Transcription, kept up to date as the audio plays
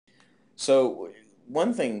So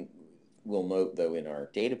one thing we'll note, though, in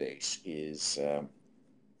our database is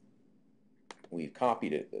we've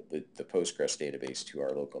copied the Postgres database to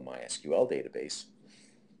our local MySQL database,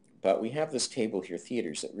 but we have this table here,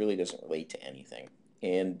 theaters, that really doesn't relate to anything,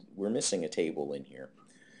 and we're missing a table in here.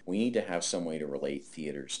 We need to have some way to relate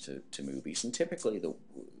theaters to movies, and typically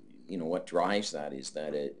what drives that is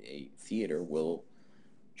that a theater will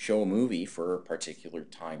show a movie for a particular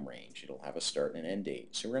time range. It'll have a start and an end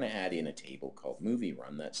date. So we're going to add in a table called movie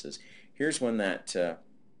run that says, here's when that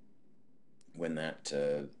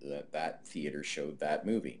theater showed that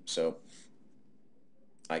movie. So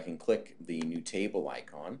I can click the new table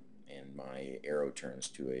icon, and my arrow turns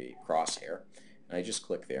to a crosshair, and I just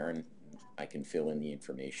click there, and I can fill in the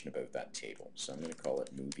information about that table. So I'm going to call it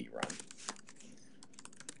movie run.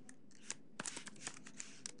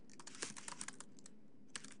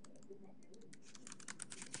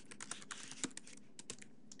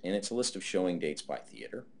 And it's a list of showing dates by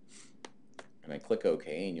theater. And I click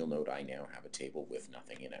OK, and you'll note I now have a table with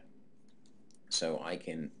nothing in it. So I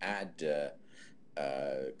can add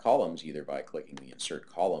columns either by clicking the Insert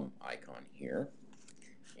Column icon here,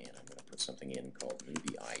 and I'm going to put something in called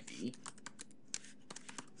Movie ID.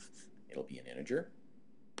 It'll be an integer.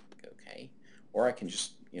 OK. Or I can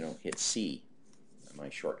just hit C, my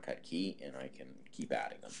shortcut key, and I can keep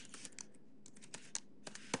adding them.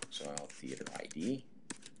 So I'll theater ID.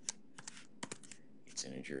 It's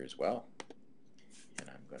integer as well. And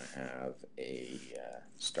I'm going to have a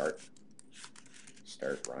start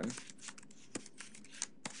run.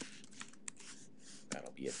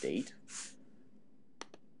 That'll be a date.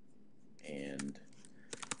 And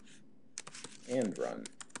end run.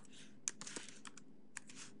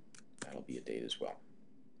 That'll be a date as well.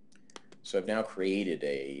 So I've now created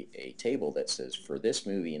a table that says, for this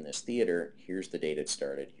movie in this theater, here's the date it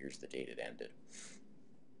started, here's the date it ended.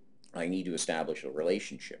 I need to establish a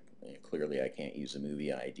relationship. Clearly I can't use a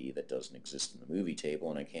movie ID that doesn't exist in the movie table,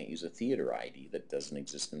 and I can't use a theater ID that doesn't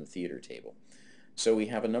exist in the theater table. So we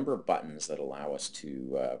have a number of buttons that allow us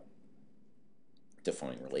to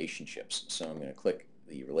define relationships. So I'm going to click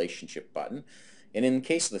the relationship button, and in the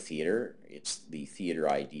case of the theater, it's the theater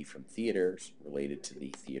ID from theaters related to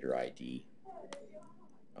the theater ID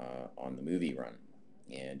on the movie run.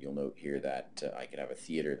 And you'll note here that I could have a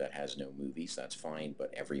theater that has no movies, that's fine,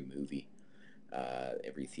 but every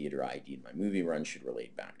theater ID in my movie run should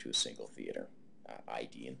relate back to a single theater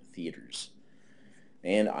ID in the theaters.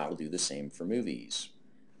 And I'll do the same for movies.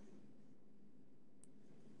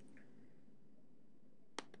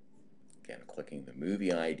 Again, clicking the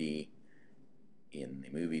movie ID in the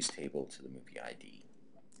movies table to the movie ID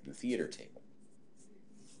in the theater table.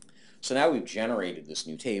 So now we've generated this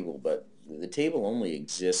new table, but the table only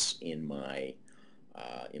exists in my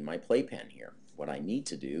playpen here. What I need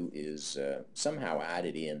to do is somehow add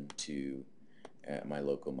it into my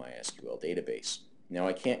local MySQL database. Now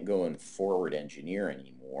I can't go and forward engineer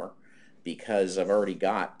anymore because I've already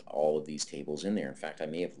got all of these tables in there. In fact, I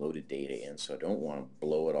may have loaded data in, so I don't want to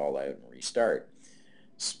blow it all out and restart.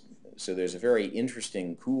 So there's a very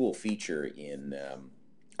interesting, cool feature in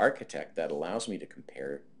Architect that allows me to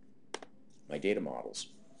compare my data models.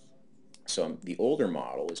 So the older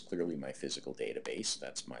model is clearly my physical database.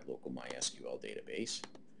 That's my local MySQL database.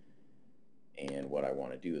 And what I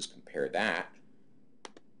want to do is compare that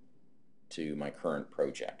to my current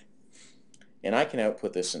project. And I can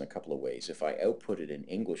output this in a couple of ways. If I output it in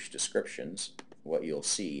English descriptions, what you'll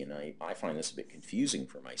see, and I find this a bit confusing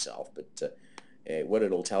for myself, but what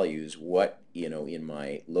it'll tell you is what, in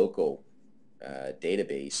my local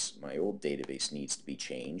database, my old database needs to be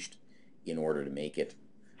changed in order to make it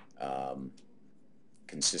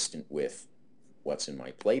consistent with what's in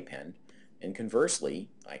my playpen. And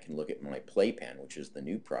conversely, I can look at my playpen, which is the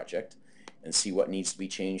new project, and see what needs to be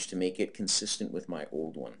changed to make it consistent with my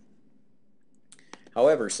old one.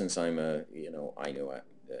 However, since I know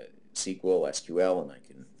SQL, SQL, and I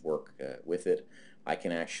can work with it, I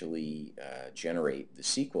can actually generate the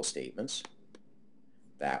SQL statements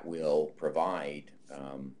that will provide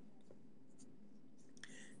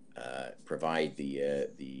the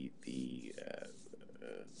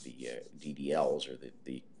DDLs, or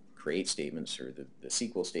the create statements, or the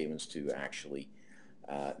SQL statements to actually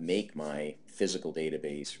make my physical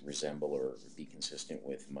database resemble or be consistent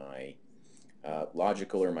with my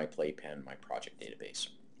logical or my playpen, my project database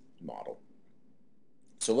model.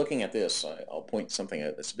 So looking at this, I'll point something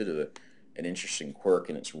out that's a bit of an interesting quirk,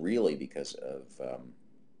 and it's really because of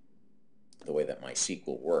the way that my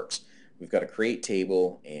SQL works. We've got a create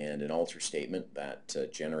table and an alter statement that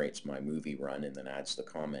generates my movie run and then adds the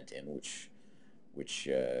comment in, which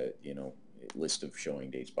list of showing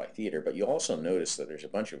dates by theater, but you also notice that there's a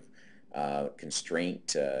bunch of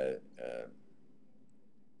constraint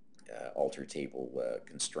alter table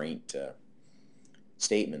constraint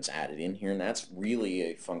statements added in here, and that's really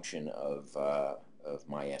a function of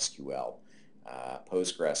MySQL.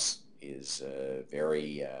 Postgres is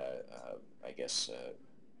very, I guess,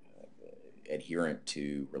 adherent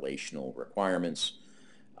to relational requirements.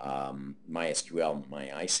 MySQL, my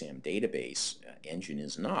ISAM database engine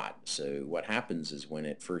is not. So what happens is when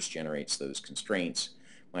it first generates those constraints,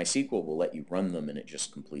 MySQL will let you run them and it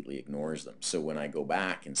just completely ignores them. So when I go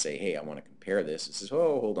back and say, hey, I want to compare this, it says,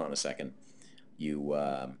 oh, hold on a second. You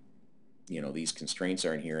know, these constraints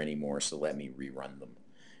aren't here anymore, so let me rerun them.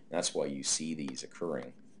 And that's why you see these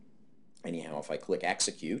occurring. Anyhow, if I click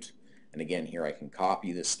execute, and again here I can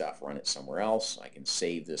copy this stuff, run it somewhere else, I can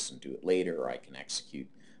save this and do it later, or I can execute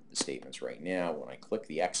the statements right now. When I click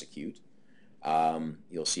the execute,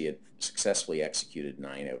 you'll see it successfully executed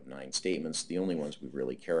 9 out of 9 statements. The only ones we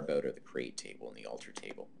really care about are the create table and the alter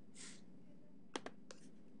table.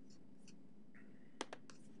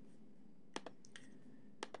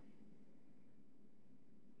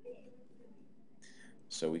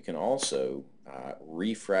 So we can also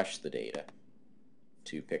refresh the data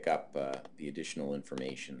to pick up the additional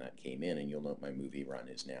information that came in, and you'll note my movie run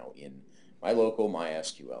is now in my local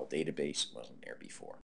MySQL database. It wasn't there before.